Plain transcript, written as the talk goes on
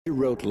He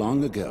wrote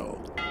long ago,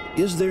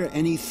 "Is there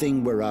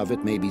anything whereof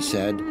it may be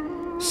said,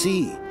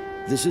 See,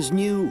 this is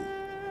new,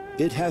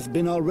 it hath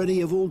been already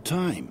of old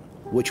time,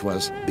 which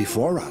was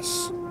before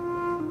us."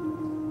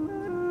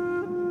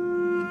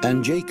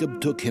 And Jacob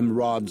took him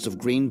rods of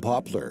green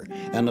poplar,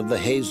 and of the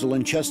hazel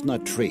and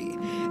chestnut tree,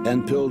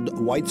 and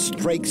pilled white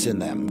strakes in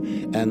them,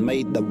 and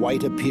made the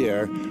white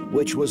appear,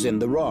 which was in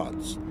the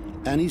rods.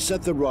 And he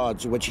set the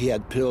rods which he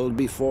had pilled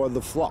before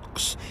the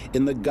flocks,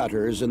 in the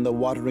gutters, in the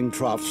watering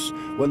troughs,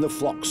 when the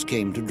flocks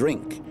came to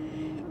drink.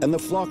 And the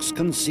flocks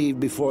conceived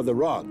before the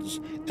rods,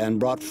 and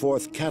brought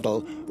forth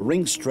cattle,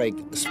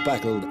 ring-straked,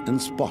 speckled,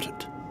 and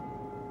spotted.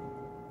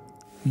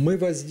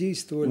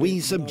 We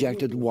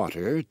subjected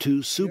water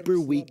to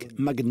super-weak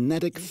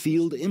magnetic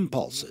field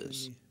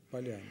impulses.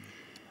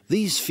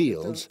 These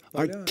fields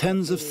are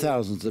tens of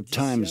thousands of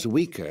times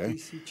weaker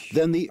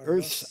than the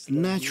Earth's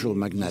natural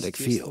magnetic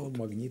field.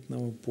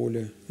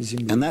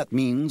 And that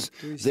means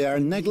they are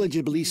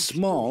negligibly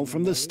small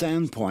from the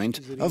standpoint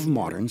of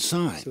modern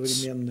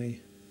science.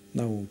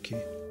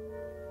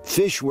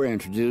 Fish were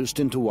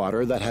introduced into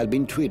water that had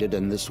been treated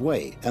in this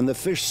way, and the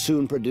fish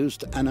soon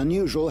produced an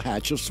unusual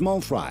hatch of small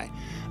fry.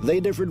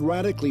 They differed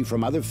radically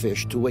from other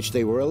fish to which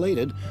they were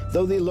related,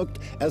 though they looked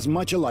as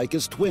much alike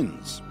as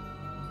twins.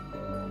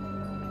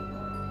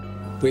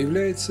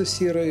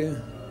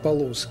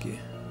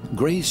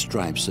 Gray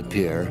stripes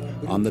appear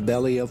on the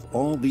belly of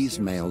all these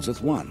males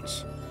at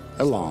once,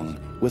 along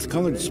with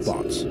colored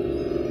spots,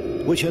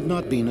 which had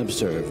not been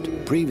observed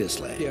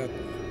previously.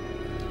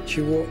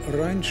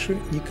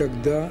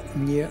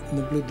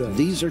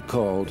 These are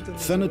called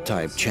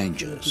phenotype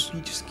changes.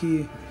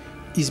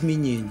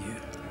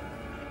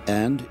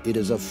 And it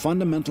is of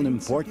fundamental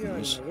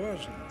importance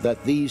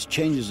that these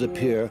changes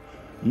appear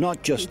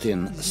not just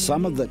in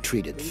some of the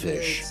treated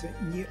fish,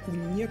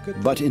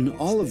 but in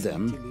all of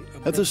them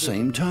at the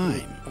same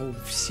time.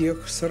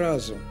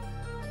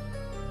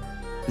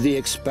 The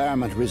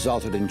experiment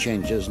resulted in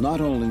changes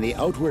not only in the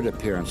outward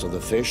appearance of the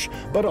fish,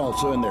 but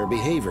also in their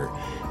behavior.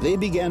 They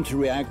began to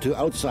react to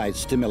outside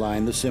stimuli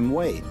in the same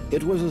way.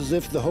 It was as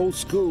if the whole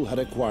school had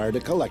acquired a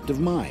collective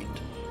mind.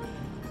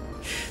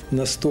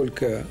 A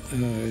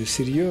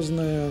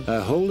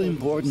whole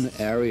important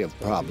area of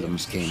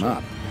problems came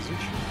up,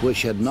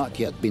 which had not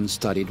yet been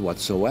studied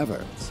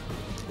whatsoever.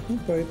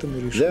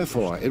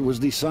 Therefore, it was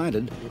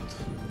decided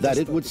that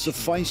it would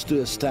suffice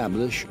to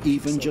establish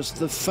even just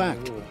the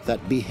fact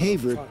that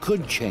behavior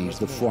could change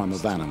the form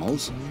of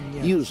animals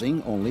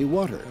using only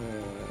water,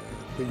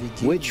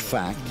 which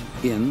fact,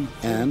 in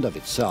and of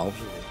itself,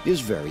 is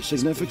very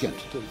significant.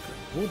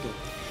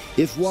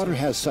 If water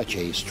has such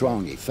a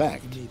strong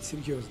effect,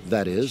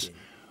 that is,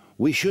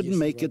 we shouldn't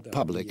make it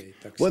public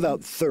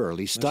without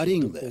thoroughly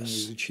studying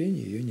this.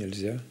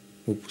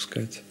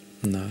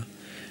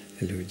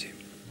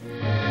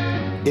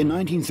 In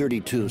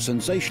 1932,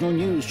 sensational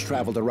news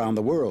traveled around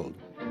the world.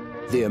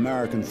 The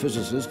American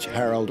physicists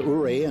Harold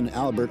Urey and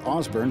Albert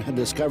Osborn had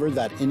discovered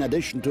that in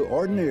addition to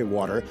ordinary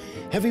water,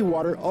 heavy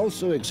water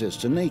also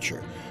exists in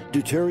nature,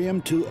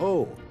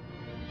 deuterium-2O.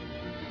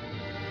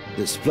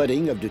 The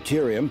splitting of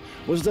deuterium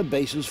was the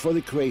basis for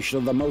the creation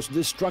of the most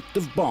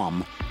destructive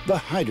bomb, the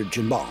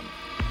hydrogen bomb.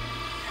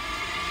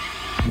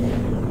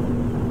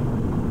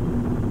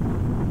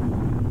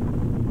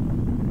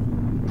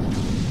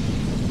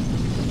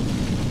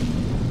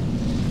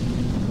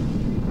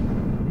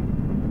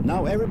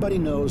 Now everybody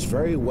knows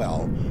very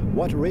well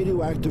what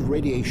radioactive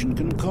radiation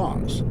can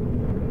cause.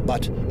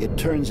 But it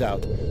turns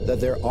out that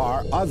there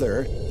are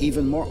other,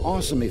 even more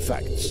awesome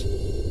effects.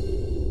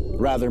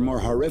 Rather more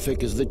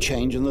horrific is the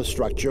change in the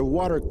structure of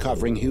water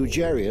covering huge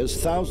areas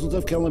thousands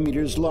of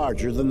kilometers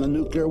larger than the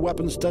nuclear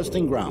weapons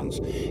testing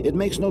grounds. It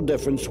makes no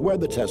difference where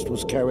the test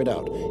was carried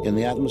out, in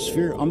the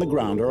atmosphere, on the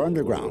ground, or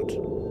underground.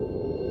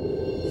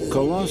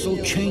 Colossal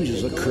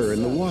changes occur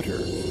in the water,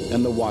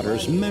 and the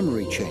water's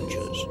memory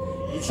changes.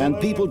 And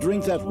people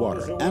drink that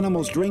water,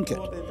 animals drink it,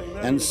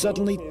 and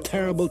suddenly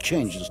terrible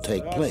changes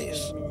take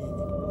place.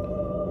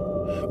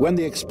 When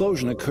the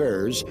explosion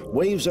occurs,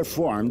 waves are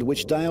formed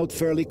which die out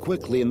fairly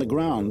quickly in the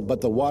ground,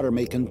 but the water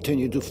may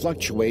continue to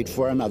fluctuate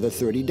for another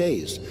 30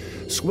 days.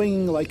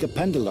 Swinging like a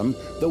pendulum,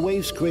 the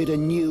waves create a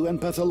new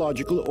and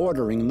pathological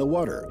ordering in the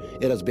water.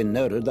 It has been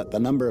noted that the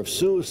number of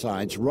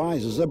suicides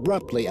rises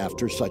abruptly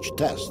after such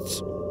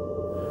tests.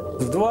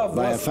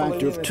 By a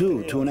factor of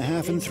 2,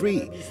 2.5, and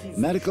 3.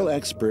 Medical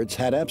experts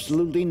had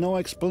absolutely no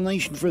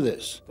explanation for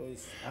this.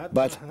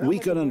 But we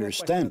could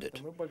understand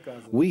it.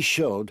 We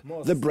showed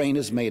the brain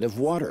is made of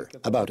water,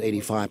 about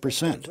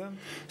 85%.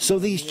 So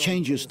these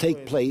changes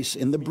take place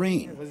in the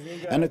brain,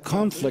 and a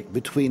conflict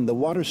between the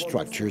water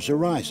structures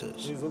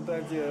arises.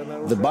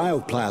 The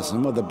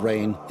bioplasm of the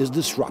brain is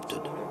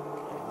disrupted.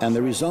 And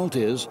the result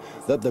is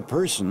that the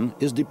person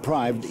is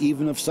deprived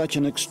even of such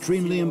an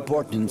extremely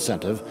important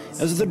incentive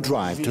as the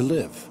drive to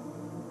live.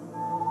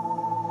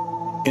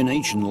 In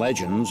ancient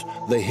legends,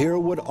 the hero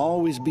would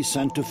always be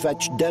sent to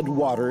fetch dead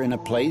water in a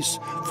place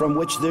from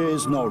which there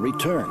is no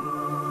return.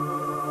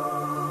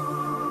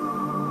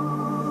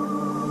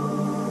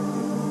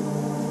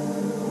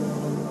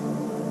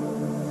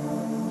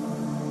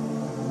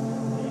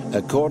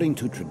 According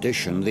to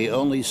tradition, the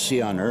only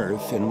sea on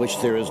earth in which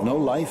there is no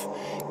life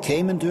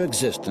came into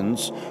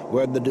existence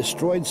where the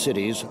destroyed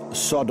cities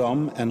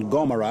Sodom and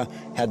Gomorrah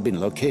had been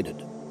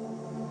located.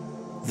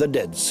 The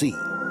Dead Sea.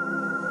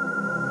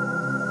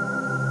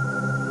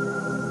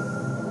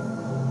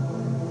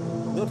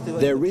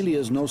 There really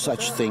is no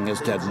such thing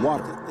as dead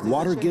water.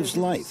 Water gives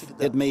life.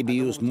 It may be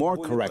used more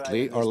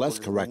correctly or less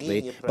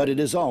correctly, but it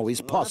is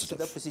always positive.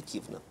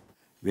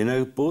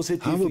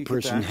 How a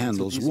person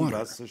handles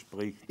water.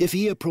 If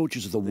he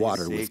approaches the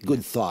water with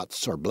good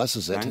thoughts or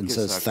blesses it and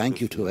says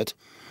thank you to it,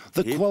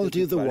 the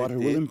quality of the water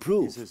will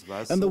improve,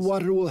 and the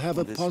water will have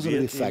a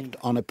positive effect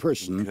on a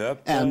person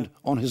and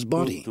on his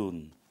body.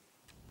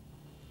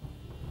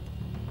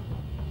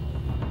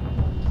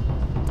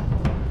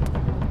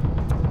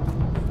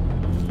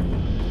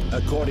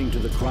 According to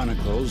the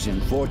chronicles, in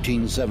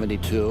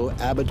 1472,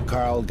 Abbot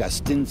Karl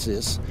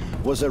Gastinsis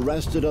was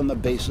arrested on the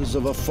basis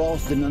of a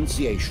false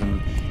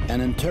denunciation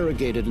and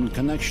interrogated in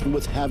connection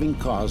with having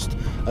caused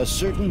a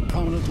certain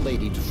prominent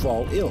lady to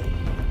fall ill.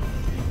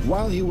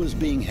 While he was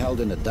being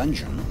held in a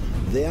dungeon,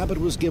 the abbot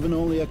was given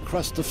only a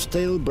crust of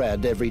stale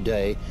bread every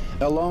day,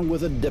 along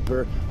with a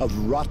dipper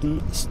of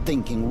rotten,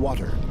 stinking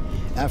water.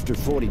 After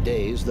 40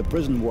 days, the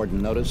prison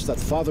warden noticed that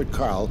Father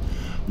Karl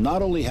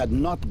not only had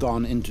not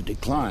gone into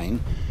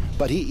decline,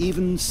 but he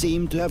even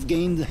seemed to have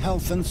gained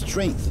health and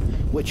strength,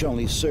 which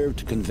only served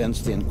to convince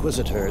the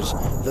inquisitors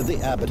that the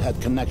abbot had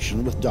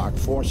connection with dark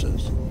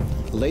forces.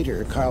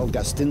 Later, Karl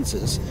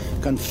Gastinsis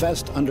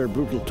confessed under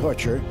brutal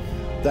torture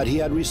that he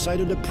had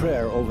recited a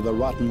prayer over the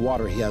rotten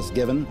water he has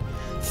given,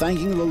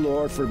 thanking the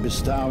Lord for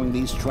bestowing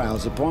these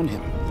trials upon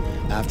him.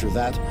 After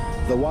that,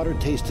 the water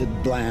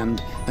tasted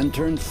bland and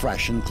turned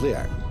fresh and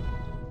clear.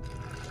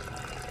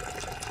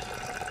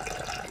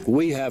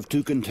 We have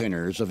 2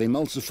 containers of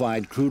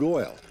emulsified crude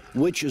oil,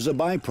 which is a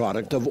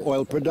byproduct of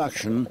oil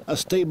production, a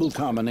stable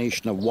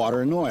combination of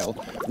water and oil,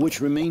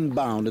 which remain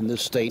bound in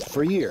this state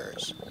for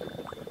years.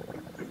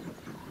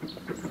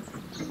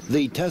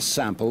 The test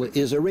sample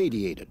is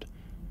irradiated.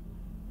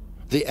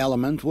 The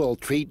element will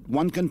treat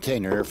 1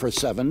 container for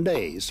 7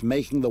 days,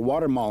 making the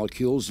water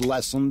molecules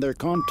lessen their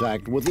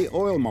contact with the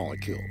oil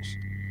molecules.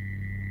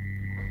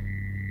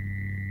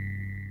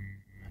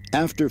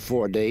 After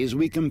 4 days,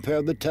 we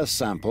compare the test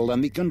sample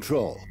and the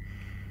control.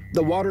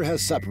 The water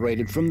has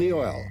separated from the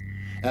oil.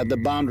 At the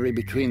boundary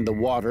between the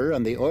water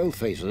and the oil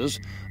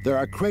phases, there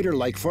are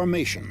crater-like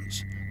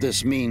formations.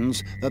 This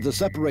means that the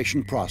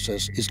separation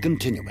process is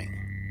continuing.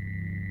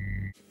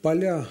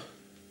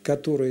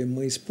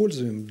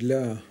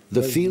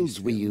 The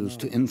fields we use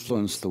to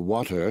influence the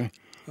water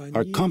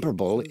are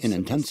comparable in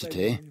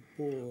intensity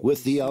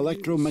with the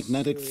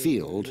electromagnetic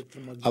field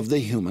of the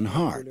human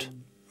heart.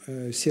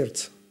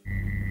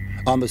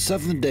 On the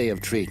 7th day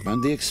of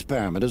treatment, the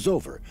experiment is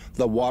over.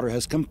 The water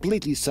has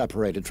completely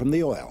separated from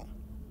the oil.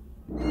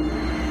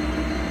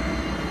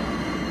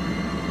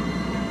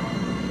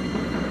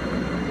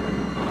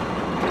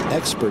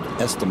 Expert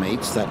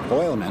estimates that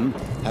oilmen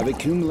have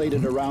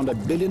accumulated around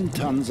 1 billion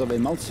tons of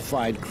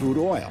emulsified crude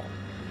oil.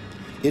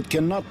 It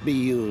cannot be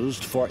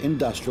used for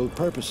industrial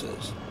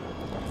purposes.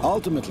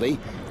 Ultimately,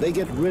 they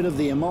get rid of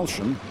the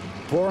emulsion,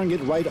 pouring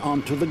it right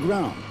onto the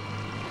ground.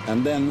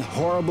 And then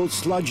horrible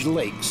sludge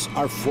lakes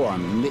are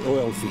formed in the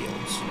oil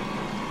fields.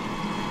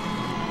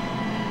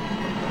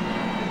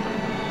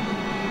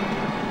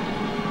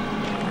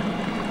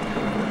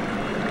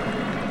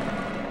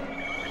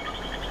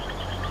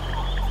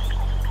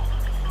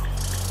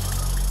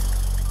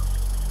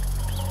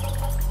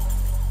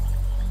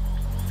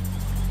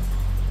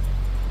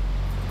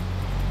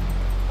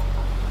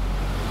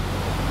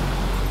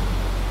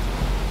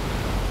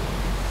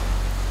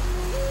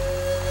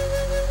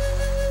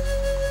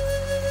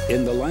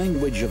 In the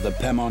language of the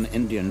Pemon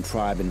Indian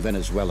tribe in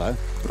Venezuela,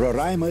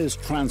 Roraima is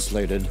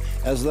translated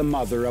as the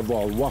mother of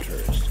all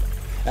waters.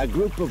 A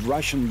group of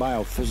Russian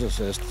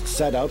biophysicists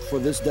set out for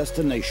this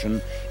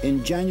destination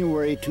in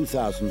January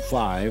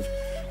 2005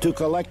 to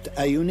collect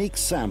a unique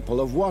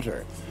sample of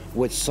water,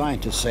 which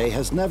scientists say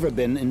has never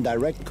been in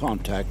direct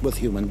contact with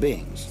human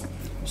beings.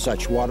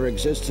 Such water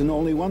exists in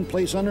only one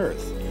place on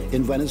Earth,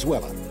 in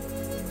Venezuela.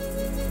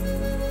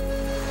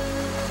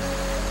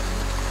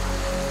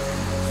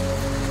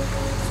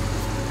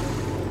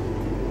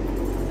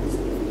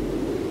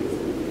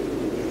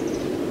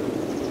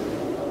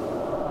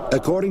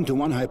 According to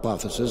one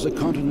hypothesis, a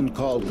continent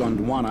called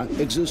Gondwana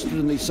existed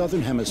in the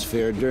southern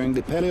hemisphere during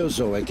the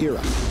Paleozoic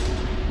era.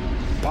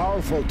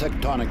 Powerful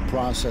tectonic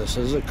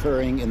processes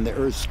occurring in the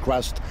Earth's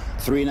crust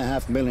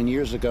 3.5 million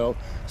years ago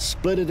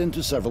split it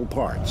into several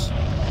parts.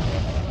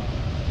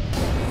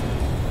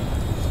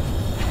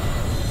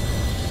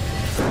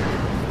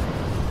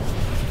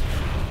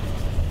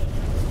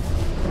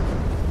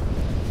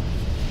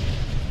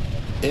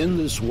 In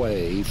this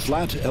way,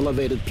 flat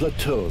elevated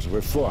plateaus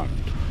were formed,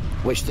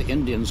 which the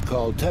Indians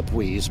called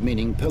tepuis,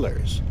 meaning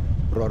pillars.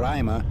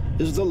 Roraima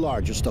is the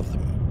largest of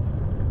them.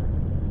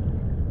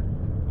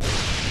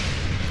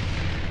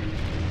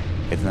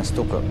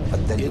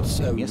 It's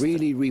a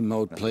really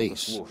remote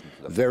place,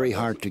 very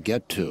hard to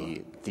get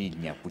to.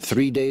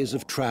 3 days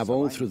of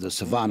travel through the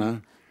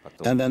savannah,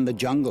 and then the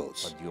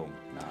jungles.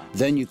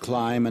 Then you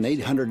climb an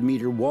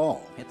 800-meter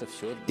wall.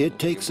 It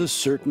takes a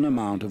certain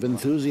amount of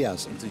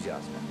enthusiasm.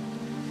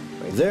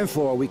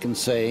 Therefore, we can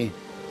say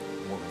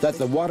that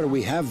the water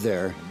we have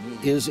there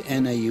is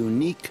in a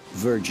unique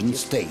virgin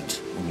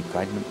state.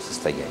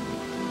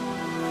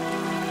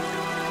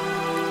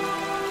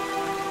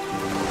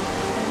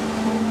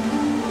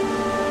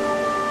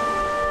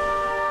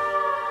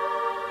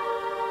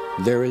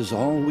 There is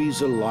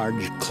always a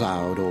large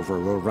cloud over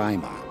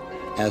Roraima.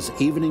 As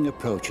evening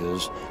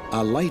approaches,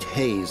 a light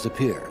haze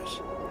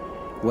appears.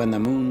 When the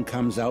moon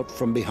comes out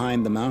from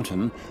behind the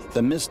mountain,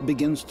 the mist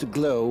begins to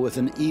glow with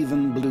an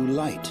even blue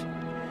light.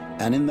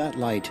 And in that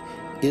light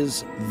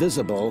is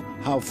visible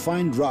how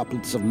fine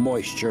droplets of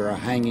moisture are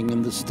hanging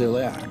in the still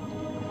air.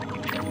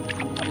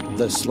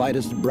 The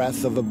slightest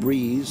breath of a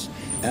breeze,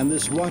 and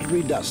this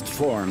watery dust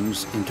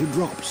forms into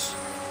drops.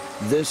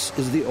 This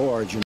is the origin